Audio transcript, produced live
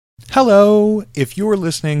Hello! If you're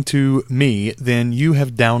listening to me, then you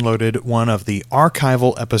have downloaded one of the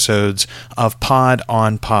archival episodes of Pod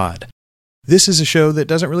on Pod. This is a show that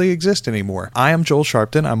doesn't really exist anymore. I am Joel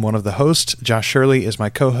Sharpton. I'm one of the hosts. Josh Shirley is my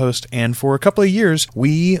co-host. And for a couple of years,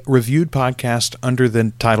 we reviewed podcasts under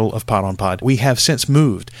the title of Pod on Pod. We have since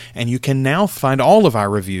moved, and you can now find all of our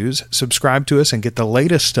reviews, subscribe to us, and get the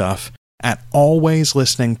latest stuff at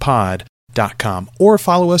alwayslisteningpod.com. Or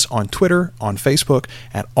follow us on Twitter, on Facebook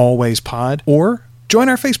at alwayspod, or join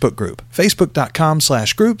our Facebook group,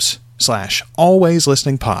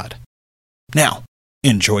 facebook.com/groups/alwayslisteningpod. Now,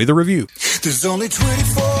 enjoy the review. There's only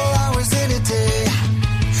 24 hours in a day.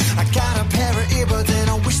 I got a pair of earbuds and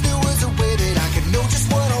I wish there was a way that I could know just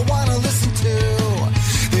what I want to listen to.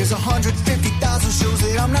 There's 150,000 shows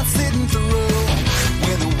that I'm not sitting through.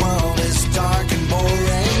 When the world is dark and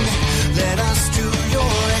boring, let us do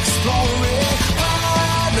your exploring.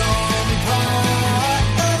 Pod on pod.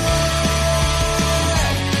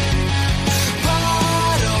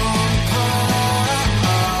 Pod on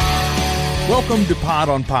pod. Welcome to Pod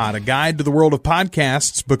on Pod, a guide to the world of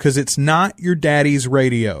podcasts because it's not your daddy's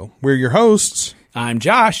radio. We're your hosts. I'm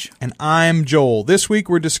Josh. And I'm Joel. This week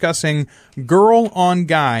we're discussing Girl on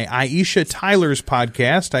Guy, Aisha Tyler's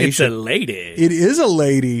podcast. It's Aisha, a lady. It is a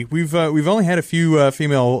lady. We've only had a few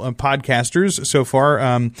female podcasters so far.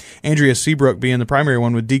 Andrea Seabrook being the primary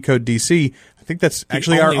one with Decode DC. I think that's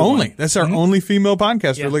actually our only. One. That's our only female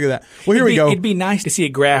podcaster. Yeah. Look at that. Well, here we go. It'd be nice to see a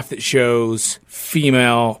graph that shows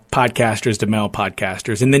female podcasters to male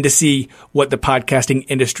podcasters, and then to see what the podcasting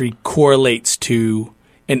industry correlates to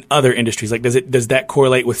in other industries. Like, does that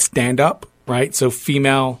correlate with stand-up, right? So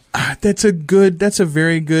female. That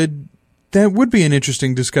would be an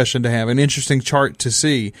interesting discussion to have, an interesting chart to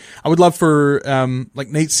see. I would love for like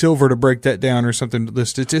Nate Silver to break that down or something. The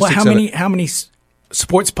statistics. Well, how many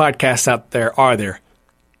sports podcasts out there are there?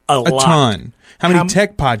 A lot. Ton. How many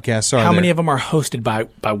tech podcasts are there? How many of them are hosted by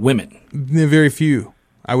women? Very few.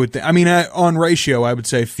 I would think. I mean, on ratio, I would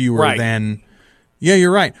say fewer than. Yeah,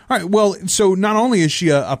 you're right. All right. Well, so not only is she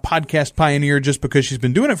a podcast pioneer just because she's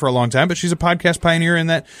been doing it for a long time, but she's a podcast pioneer in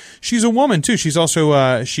that she's a woman too. She's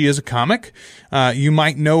also she is a comic. You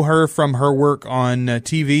might know her from her work on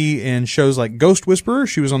TV in shows like Ghost Whisperer.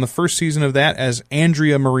 She was on the first season of that as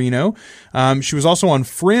Andrea Marino. She was also on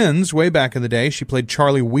Friends way back in the day. She played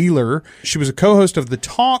Charlie Wheeler. She was a co-host of The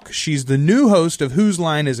Talk. She's the new host of Whose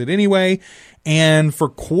Line Is It Anyway? And for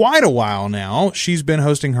quite a while now, she's been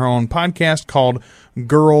hosting her own podcast called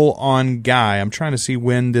Girl on Guy. I'm trying to see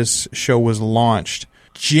when this show was launched.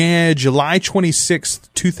 July 26th,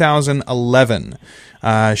 2011.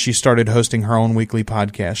 She started hosting her own weekly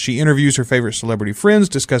podcast. She interviews her favorite celebrity friends,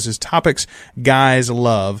 discusses topics guys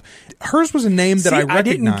love. Hers was a name that I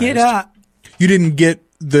recognized. You didn't get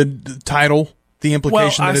the title, the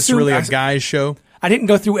implication that it's really a guy's show? I didn't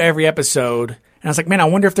go through every episode. And I was like, man, I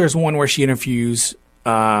wonder if there's one where she interviews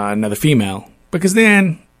another female. Because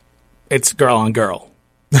then it's girl on girl.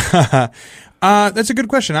 That's a good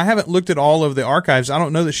question. I haven't looked at all of the archives. I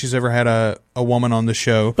don't know that she's ever had a woman on the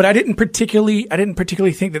show. But I didn't particularly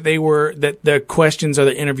think that that the questions or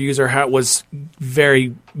the interviews or how it was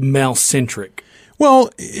very male-centric. Well,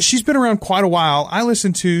 she's been around quite a while. I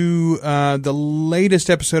listened to the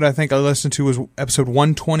latest episode I think I listened to was episode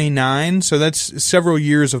 129. So that's several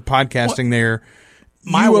years of podcasting there.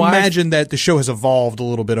 You imagine that the show has evolved a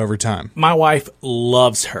little bit over time. My wife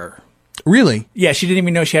loves her. Really? Yeah, she didn't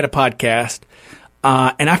even know she had a podcast.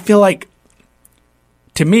 And I feel like,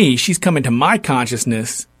 to me, she's come into my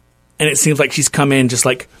consciousness, and it seems like she's come in just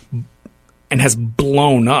like, and has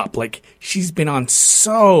blown up. Like, she's been on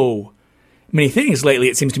so many things lately,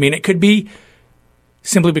 it seems to me. And it could be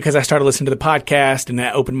simply because I started listening to the podcast and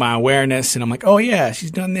that opened my awareness. And I'm like, oh, yeah,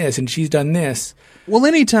 she's done this and she's done this. Well,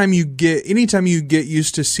 anytime you get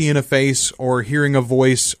used to seeing a face or hearing a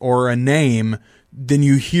voice or a name, then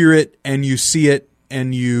you hear it and you see it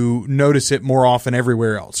and you notice it more often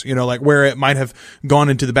everywhere else. You know, like where it might have gone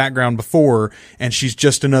into the background before and she's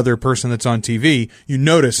just another person that's on TV, you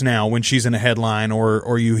notice now when she's in a headline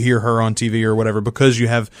or you hear her on TV or whatever because you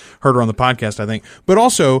have heard her on the podcast, I think. But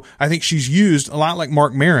also, I think she's used, a lot like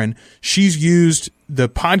Mark Maron, she's used the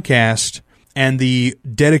podcast and the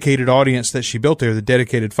dedicated audience that she built there, the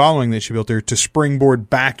dedicated following that she built there, to springboard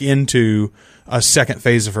back into a second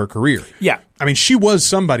phase of her career. Yeah. I mean, she was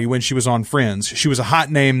somebody when she was on Friends. She was a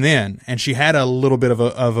hot name then, and she had a little bit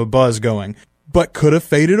of a buzz going, but could have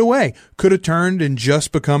faded away. Could have turned and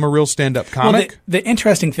just become a real stand-up comic. Well, the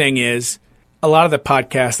interesting thing is, a lot of the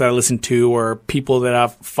podcasts that I listen to or people that I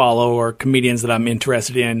follow or comedians that I'm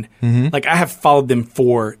interested in, like I have followed them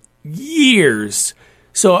for years.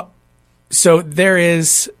 So there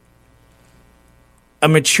is a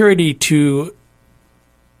maturity to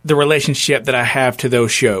the relationship that I have to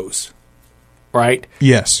those shows, right?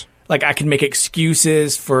 Yes. Like, I can make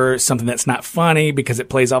excuses for something that's not funny because it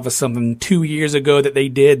plays off of something 2 years ago that they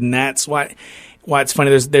did, and that's why it's funny.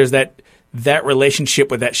 There's that relationship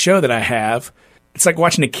with that show that I have. It's like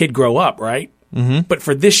watching a kid grow up, right? Mm-hmm. But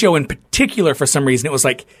for this show in particular, for some reason, it was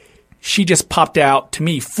like she just popped out to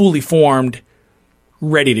me fully formed,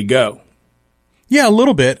 ready to go. Yeah, a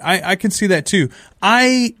little bit. I can see that too.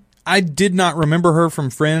 I did not remember her from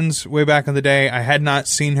Friends way back in the day. I had not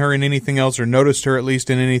seen her in anything else, or noticed her at least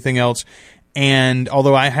in anything else. And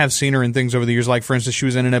although I have seen her in things over the years, like for instance, she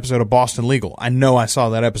was in an episode of Boston Legal. I know I saw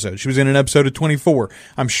that episode. She was in an episode of 24.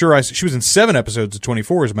 I'm sure she was in 7 episodes of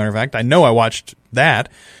 24, as a matter of fact. I know I watched that.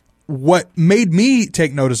 What made me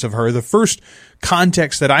take notice of her, the first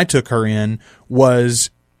context that I took her in was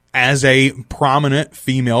as a prominent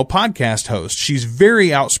female podcast host. She's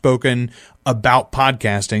very outspoken about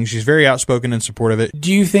podcasting. She's very outspoken in support of it.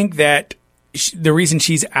 Do you think that the reason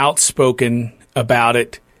she's outspoken about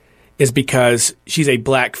it is because she's a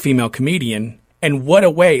black female comedian? And what a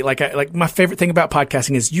way, like my favorite thing about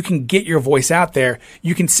podcasting is you can get your voice out there.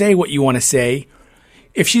 You can say what you want to say.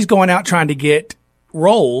 If she's going out trying to get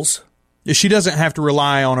roles, she doesn't have to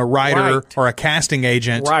rely on a writer or a casting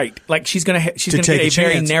agent. Right. Like she's going to get a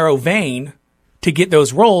very narrow vein to get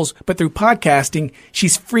those roles, but through podcasting,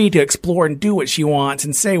 she's free to explore and do what she wants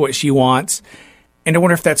and say what she wants. And I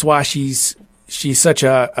wonder if that's why she's such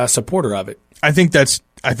a supporter of it. I think that's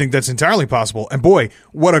entirely possible. And boy,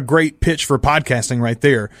 what a great pitch for podcasting right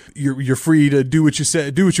there. You're free to do what you say,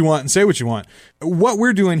 do what you want, and say what you want. What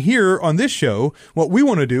we're doing here on this show, what we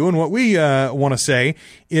want to do and what we want to say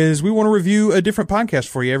is we want to review a different podcast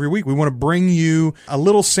for you every week. We want to bring you a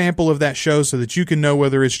little sample of that show so that you can know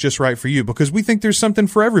whether it's just right for you, because we think there's something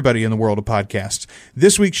for everybody in the world of podcasts.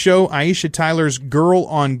 This week's show, Aisha Tyler's Girl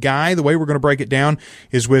on Guy, the way we're going to break it down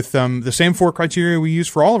is with the same 4 criteria we use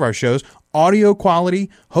for all of our shows: audio quality,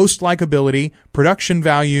 host likability, production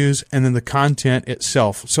values, and then the content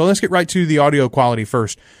itself. So let's get right to the audio quality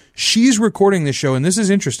first. She's recording this show, and this is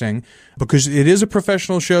interesting because it is a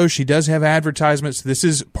professional show. She does have advertisements. This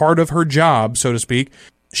is part of her job, so to speak.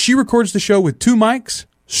 She records the show with 2 mics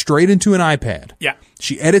straight into an iPad. Yeah.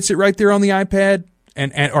 She edits it right there on the iPad,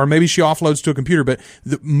 and or maybe she offloads to a computer, but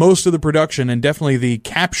most of the production and definitely the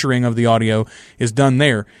capturing of the audio is done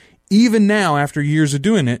there. Even now, after years of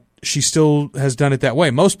doing it, she still has done it that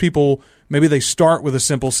way. Most people, maybe they start with a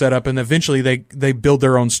simple setup and eventually they build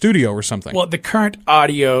their own studio or something. Well, the current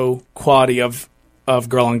audio quality of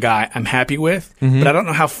Girl on Guy, I'm happy with, but I don't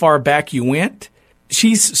know how far back you went.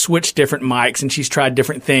 She's switched different mics and she's tried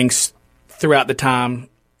different things throughout the time.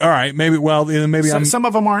 All right, maybe some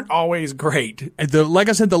of them aren't always great. Like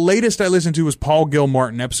I said, the latest I listened to was Paul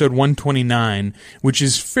Gilmartin, episode 129, which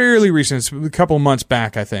is fairly recent. It's a couple months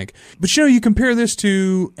back, I think. But you compare this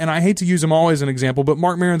to, and I hate to use him all as an example, but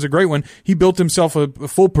Mark Maron's a great one. He built himself a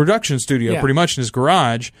full production studio pretty much in his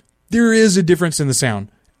garage. There is a difference in the sound.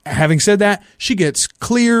 Having said that, she gets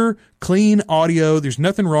clear, clean audio. There's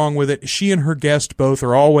nothing wrong with it. She and her guest both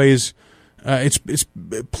are always, it's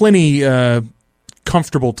plenty,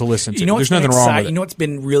 comfortable to listen to. There's nothing wrong with it. You know what's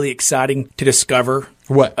been really exciting to discover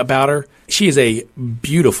about her? She is a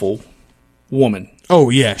beautiful woman.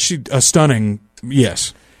 Oh, yeah. She's a stunning,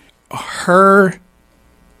 yes. Her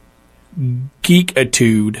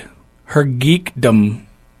geekitude, her geekdom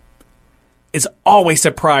is always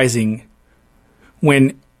surprising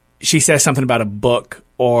when she says something about a book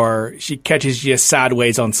or she catches you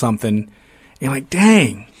sideways on something. And you're like,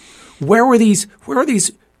 dang, where are these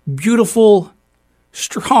beautiful,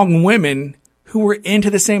 strong women who were into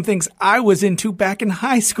the same things I was into back in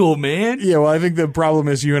high school, man? Yeah, well, I think the problem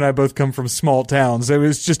is you and I both come from small towns. It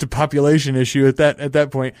was just a population issue at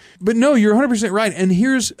that point. But no, you're 100% right. And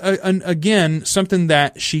here's, again, something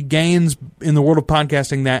that she gains in the world of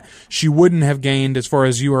podcasting that she wouldn't have gained as far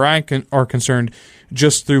as you or I are concerned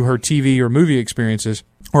just through her TV or movie experiences,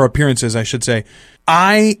 or appearances, I should say.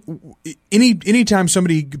 Anytime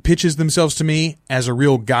somebody pitches themselves to me as a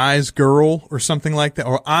real guy's girl or something like that,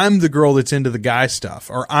 or I'm the girl that's into the guy stuff,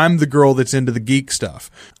 or I'm the girl that's into the geek stuff,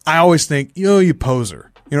 I always think, you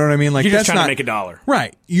poser. You know what I mean? Like, you're just that's trying to make $1.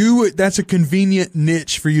 Right. That's a convenient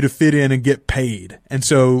niche for you to fit in and get paid. And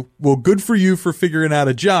so, well, good for you for figuring out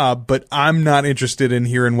a job, but I'm not interested in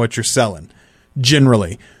hearing what you're selling,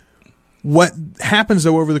 generally. What happens,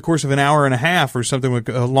 though, over the course of an hour and a half or something with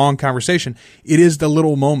a long conversation, it is the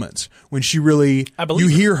little moments when she really, you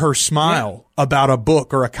hear her smile about a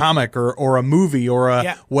book or a comic or a movie or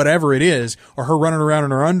whatever it is, or her running around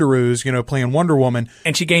in her underoos, playing Wonder Woman.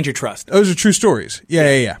 And she gained your trust. Those are true stories.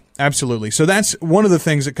 Yeah. Absolutely. So that's one of the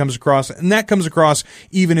things that comes across, and that comes across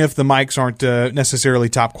even if the mics aren't necessarily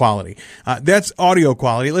top quality. That's audio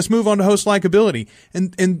quality. Let's move on to host likability.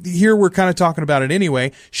 And here we're kind of talking about it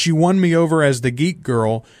anyway. She won me over as the geek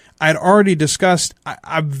girl. I'd already discussed,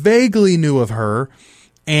 I vaguely knew of her,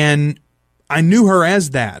 and I knew her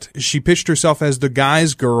as that. She pitched herself as the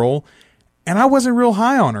guy's girl, and I wasn't real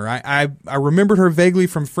high on her. I remembered her vaguely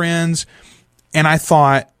from Friends, and I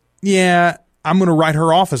thought, yeah, I'm going to write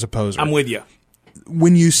her off as a poser. I'm with you.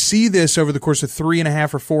 When you see this over the course of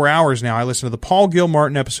 3.5 or 4 hours now, I listened to the Paul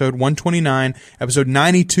Gilmartin episode 129, episode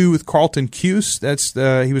 92 with Carlton Cuse. That's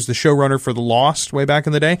he was the showrunner for The Lost way back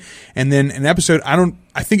in the day. And then an episode,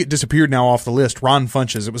 I think it disappeared now off the list, Ron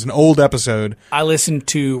Funches. It was an old episode. I listened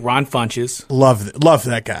to Ron Funches. Love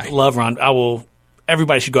that guy. Love Ron.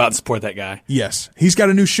 Everybody should go out and support that guy. Yes. He's got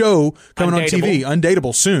a new show coming on TV,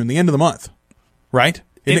 Undateable, soon, the end of the month. Right?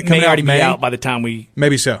 It may already be out by the time we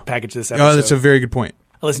maybe so package this episode. Oh, that's a very good point.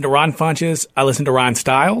 I listened to Ron Funches. I listened to Ryan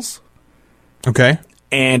Stiles. Okay.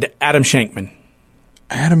 And Adam Shankman.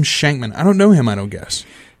 Adam Shankman. I don't know him, I don't guess.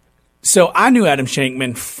 So I knew Adam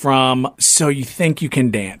Shankman from So You Think You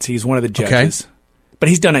Can Dance. He's one of the judges. Okay. But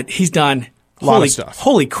he's done it. He's done a lot of stuff.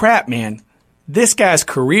 Holy crap, man. This guy's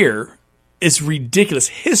career is ridiculous.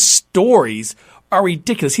 His stories are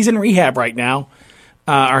ridiculous. He's in rehab right now.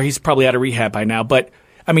 Or he's probably out of rehab by now. But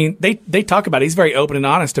I mean, they talk about it. He's very open and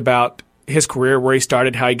honest about his career, where he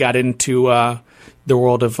started, how he got into the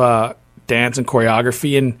world of dance and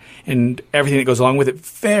choreography and everything that goes along with it.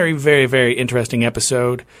 Very, very, very interesting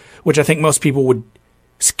episode, which I think most people would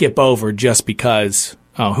skip over just because,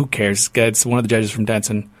 oh, who cares? It's one of the judges from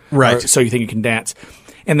Dancing. Right. So You Think You Can Dance.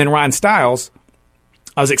 And then Ryan Stiles,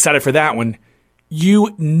 I was excited for that one.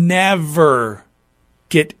 You never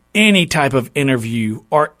get any type of interview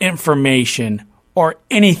or information or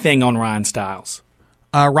anything on Ryan Stiles.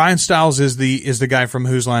 Ryan Stiles is the guy from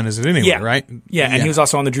Whose Line Is It Anyway, right? Yeah, and he was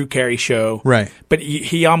also on the Drew Carey show. Right. But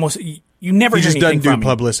he almost, you never hear anything from him. He just doesn't do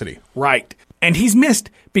publicity. Right. And he's missed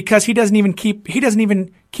because he doesn't even keep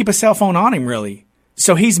a cell phone on him, really.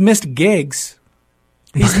 So he's missed gigs.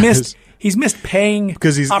 He's missed paying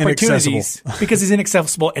because he's opportunities because he's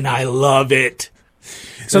inaccessible, and I love it.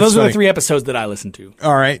 So That's those are funny. the 3 episodes that I listened to.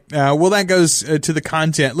 All right. Well, that goes to the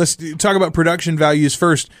content. Let's talk about production values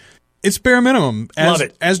first. It's bare minimum. Love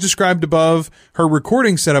it. As described above, her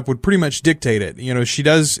recording setup would pretty much dictate it. You know,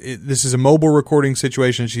 this is a mobile recording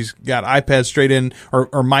situation. She's got iPad straight in,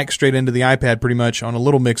 or mic straight into the iPad pretty much on a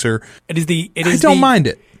little mixer. I don't mind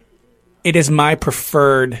it. It is my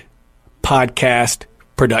preferred podcast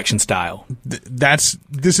production style. This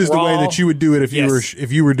is Raw, the way that you would do it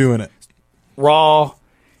if you were doing it. Raw.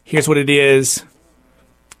 Here's what it is.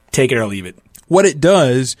 Take it or leave it. What it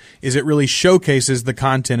does is it really showcases the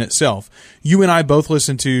content itself. You and I both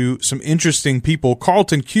listened to some interesting people.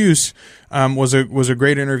 Carlton Cuse was a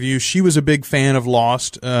great interview. She was a big fan of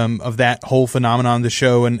Lost, of that whole phenomenon, the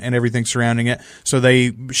show and everything surrounding it. So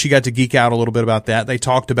she got to geek out a little bit about that. They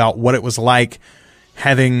talked about what it was like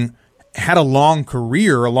having had a long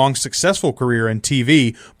successful career in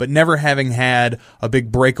TV, but never having had a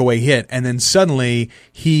big breakaway hit. And then suddenly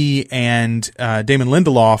he and Damon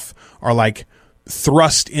Lindelof are like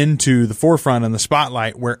thrust into the forefront and the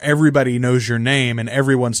spotlight, where everybody knows your name and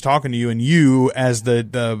everyone's talking to you, and you as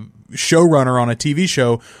the showrunner on a TV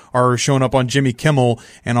show are showing up on Jimmy Kimmel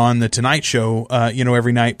and on the Tonight Show,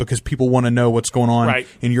 every night because people want to know what's going on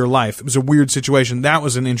in your life. It was a weird situation. That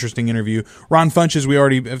was an interesting interview. Ron Funches, we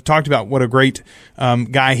already have talked about what a great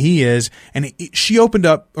guy he is, and he opened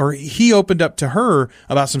up to her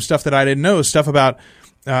about some stuff that I didn't know, stuff about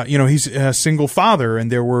he's a single father,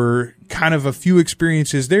 and there were kind of a few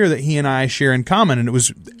experiences there that he and I share in common, and it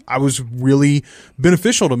was really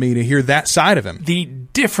beneficial to me to hear that side of him. The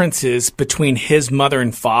differences between his mother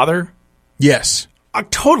and father, yes, are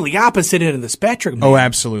totally opposite end of the spectrum. Man. Oh,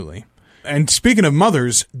 absolutely. And speaking of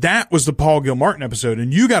mothers, that was the Paul Gilmartin episode,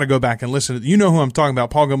 and you got to go back and listen. You know who I'm talking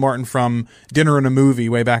about, Paul Gilmartin from Dinner and a Movie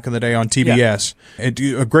way back in the day on TBS.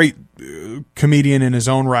 Yeah. A great comedian in his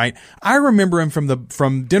own right. I remember him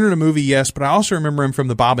from Dinner and a Movie, yes, but I also remember him from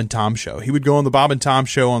the Bob and Tom Show. He would go on the Bob and Tom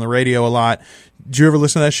Show on the radio a lot. Did you ever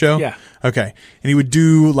listen to that show? Yeah. Okay. And he would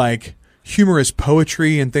do like humorous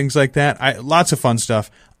poetry and things like that. Lots of fun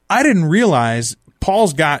stuff. I didn't realize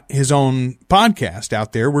Paul's got his own podcast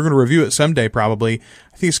out there. We're going to review it someday, probably.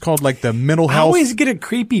 I think it's called like the Mental Health. I always get a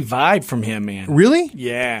creepy vibe from him, man. Really?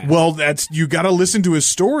 Yeah. Well, you got to listen to his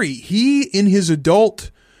story. He, in his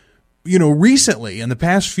adult, recently, in the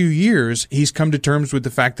past few years, he's come to terms with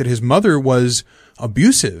the fact that his mother was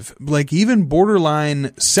abusive, like even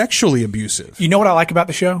borderline sexually abusive. You know what I like about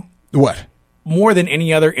the show? What? more than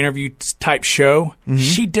any other interview type show,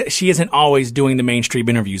 she isn't always doing the mainstream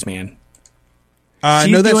interviews, man.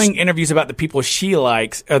 She's doing interviews about the people she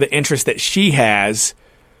likes or the interests that she has.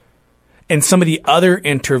 And some of the other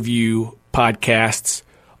interview podcasts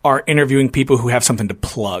are interviewing people who have something to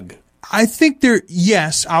plug. I think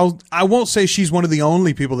I won't say she's one of the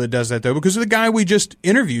only people that does that, though, because the guy we just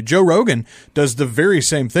interviewed, Joe Rogan, does the very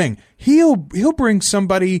same thing. He'll bring some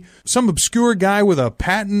obscure guy with a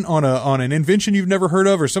patent on an invention you've never heard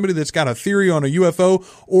of, or somebody that's got a theory on a UFO,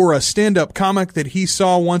 or a stand-up comic that he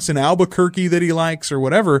saw once in Albuquerque that he likes, or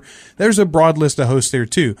whatever. There's a broad list of hosts there,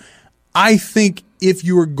 too. I think if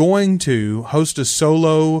you are going to host a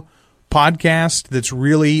solo podcast that's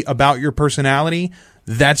really about your personality,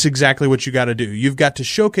 that's exactly what you got to do. You've got to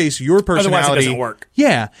showcase your personality. Otherwise, it doesn't work.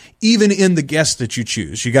 Yeah, even in the guests that you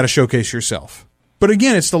choose, you got to showcase yourself. But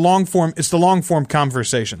again, it's the long form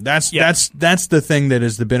conversation. That's the thing that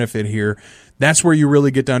is the benefit here. That's where you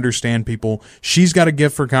really get to understand people. She's got a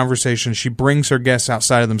gift for conversation. She brings her guests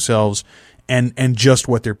outside of themselves and just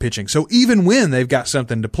what they're pitching. So even when they've got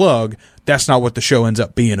something to plug, that's not what the show ends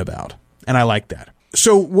up being about. And I like that.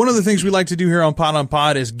 So one of the things we like to do here on Pod on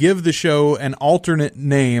Pod is give the show an alternate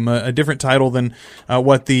name, a different title than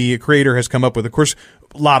what the creator has come up with. Of course,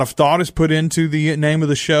 a lot of thought is put into the name of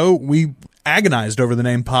the show. We agonized over the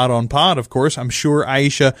name Pod on Pod, of course. I'm sure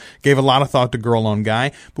Aisha gave a lot of thought to Girl on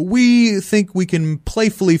Guy, but we think we can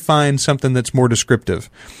playfully find something that's more descriptive.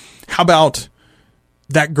 How about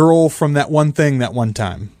that girl from that one thing that one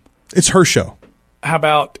time? It's her show. How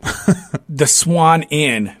about the Swan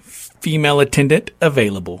Inn? Female attendant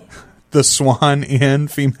available. The Swan Inn,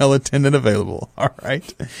 female attendant available. All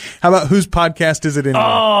right. How about whose podcast is it anyway?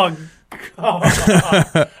 Oh,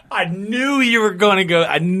 God. I knew you were going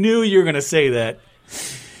to say that.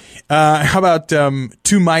 How about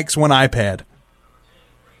two mics, one iPad?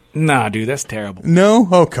 Nah, dude, that's terrible. No?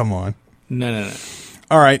 Oh, come on. No.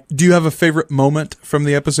 All right. Do you have a favorite moment from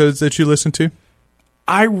the episodes that you listened to?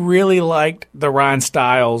 I really liked the Ryan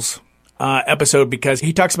Stiles episode because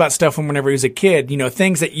he talks about stuff from whenever he was a kid,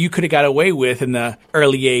 things that you could have got away with in the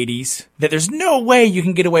early 80s that there's no way you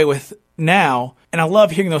can get away with now. And I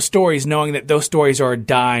love hearing those stories, knowing that those stories are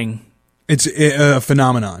dying. It's a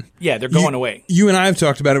phenomenon. Yeah, they're going away. You and I have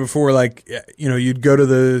talked about it before, like, you'd go to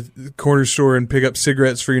the corner store and pick up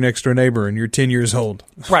cigarettes for your next door neighbor and you're 10 years old.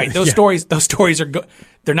 Right. Those stories are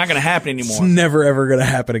they're not going to happen anymore. It's never ever going to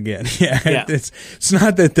happen again. Yeah. It's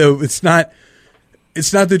not that though. It's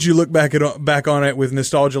not that you look back on it with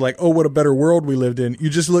nostalgia like, oh, what a better world we lived in. You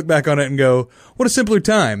just look back on it and go, what a simpler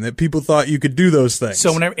time that people thought you could do those things.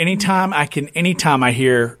 So anytime I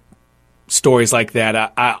hear stories like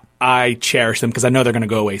that, I cherish them because I know they're going to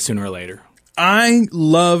go away sooner or later. I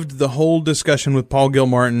loved the whole discussion with Paul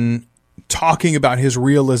Gilmartin talking about his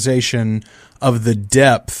realization of the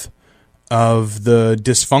depth of the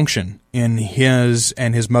dysfunction in his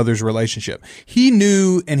and his mother's relationship. He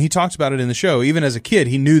knew, and he talks about it in the show, even as a kid,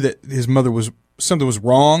 he knew that his mother something was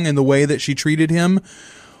wrong in the way that she treated him.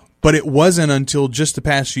 But it wasn't until just the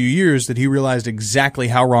past few years that he realized exactly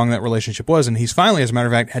how wrong that relationship was. And he's finally, as a matter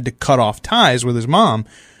of fact, had to cut off ties with his mom.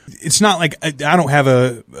 It's not like I don't have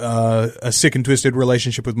a sick and twisted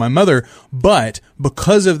relationship with my mother, but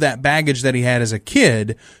because of that baggage that he had as a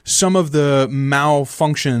kid, some of the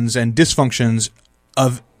malfunctions and dysfunctions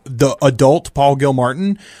of the adult Paul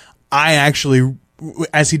Gilmartin, I actually,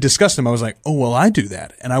 as he discussed them, I was like, oh, well, I do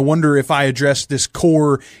that. And I wonder if I address this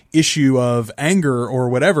core issue of anger or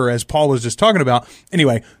whatever, as Paul was just talking about.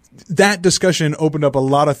 Anyway, that discussion opened up a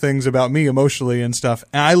lot of things about me emotionally and stuff.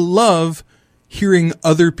 And I love hearing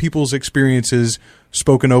other people's experiences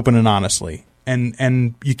spoken open and honestly.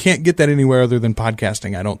 And you can't get that anywhere other than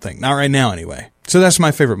podcasting, I don't think. Not right now, anyway. So that's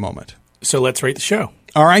my favorite moment. So let's rate the show.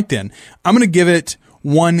 All right, then. I'm going to give it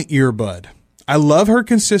 1 earbud. I love her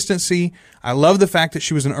consistency. I love the fact that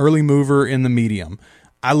she was an early mover in the medium.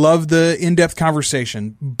 I love the in-depth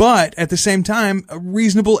conversation. But at the same time, a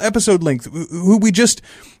reasonable episode length. Who we just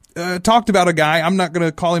talked about a guy. I'm not going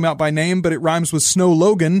to call him out by name, but it rhymes with Snow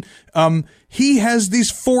Logan. He has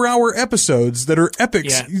these 4-hour episodes that are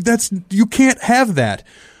epics. Yeah. You can't have that.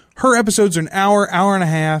 Her episodes are an hour and a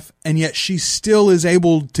half, and yet she still is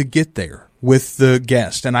able to get there with the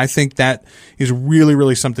guest. And I think that is really,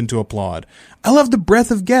 really something to applaud. I love the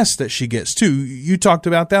breadth of guests that she gets too. You talked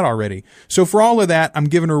about that already. So for all of that, I'm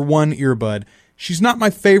giving her 1 earbud. She's not my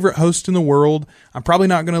favorite host in the world. I'm probably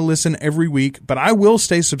not going to listen every week, but I will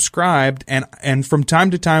stay subscribed. And from time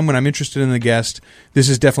to time when I'm interested in the guest, this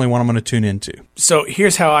is definitely one I'm going to tune into. So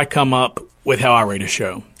here's how I come up with how I rate a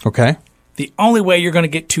show. Okay. The only way you're going to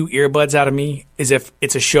get 2 earbuds out of me is if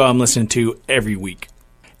it's a show I'm listening to every week.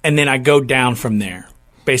 and then I go down from there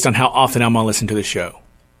based on how often I'm going to listen to the show.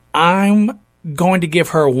 I'm going to give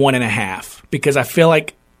her 1.5 because I feel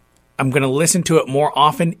like I'm going to listen to it more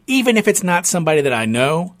often, even if it's not somebody that I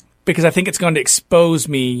know, because I think it's going to expose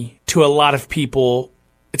me to a lot of people.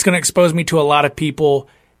 It's going to expose me to a lot of people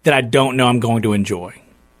that I don't know I'm going to enjoy.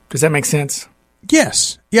 Does that make sense?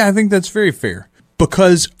 Yes. Yeah, I think that's very fair.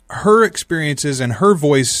 Because her experiences and her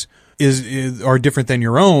voice are different than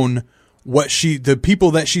your own. The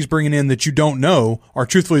people that she's bringing in that you don't know are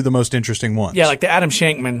truthfully the most interesting ones. Yeah, like the Adam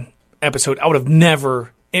Shankman episode, I would have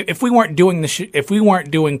never, if we weren't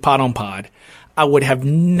doing Pod on Pod, I would have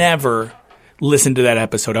never listened to that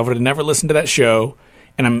episode. I would have never listened to that show,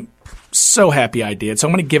 and I'm so happy I did. So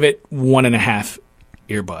I'm going to give it 1.5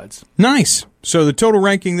 earbuds. Nice. So the total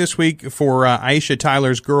ranking this week for Aisha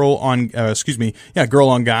Tyler's Girl on Guy is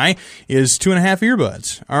 2.5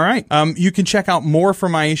 earbuds. All right. You can check out more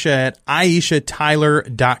from Aisha at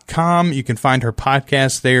aishatyler.com. You can find her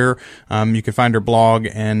podcast there. You can find her blog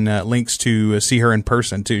and links to see her in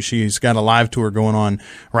person too. She's got a live tour going on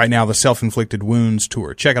right now, the Self-Inflicted Wounds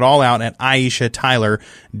Tour. Check it all out at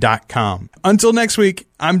aishatyler.com. Until next week,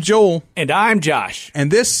 I'm Joel. And I'm Josh.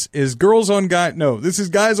 And this is Girls on Guy. No, this is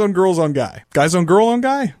Guys on Girls on Guy. Guys on Girl on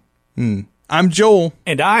Guy? I'm Joel.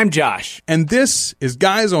 And I'm Josh. And this is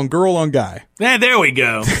Guys on Girl on Guy. There we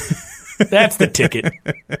go. That's the ticket. Are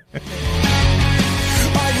you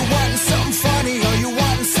wanting something funny? Are you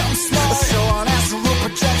wanting something smart? A show on astral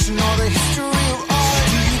projection or the history of art?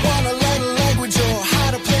 Do you want to learn a language or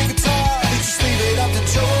how to play guitar? Just leave it up to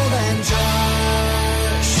Joel and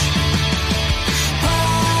Josh.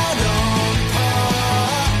 Pod on pod.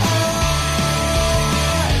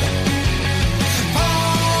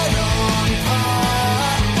 Pod on Pod.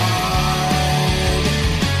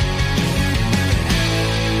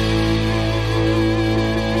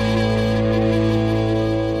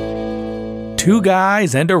 Two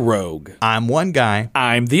guys and a rogue. I'm one guy.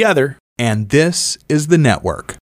 I'm the other. And this is the network.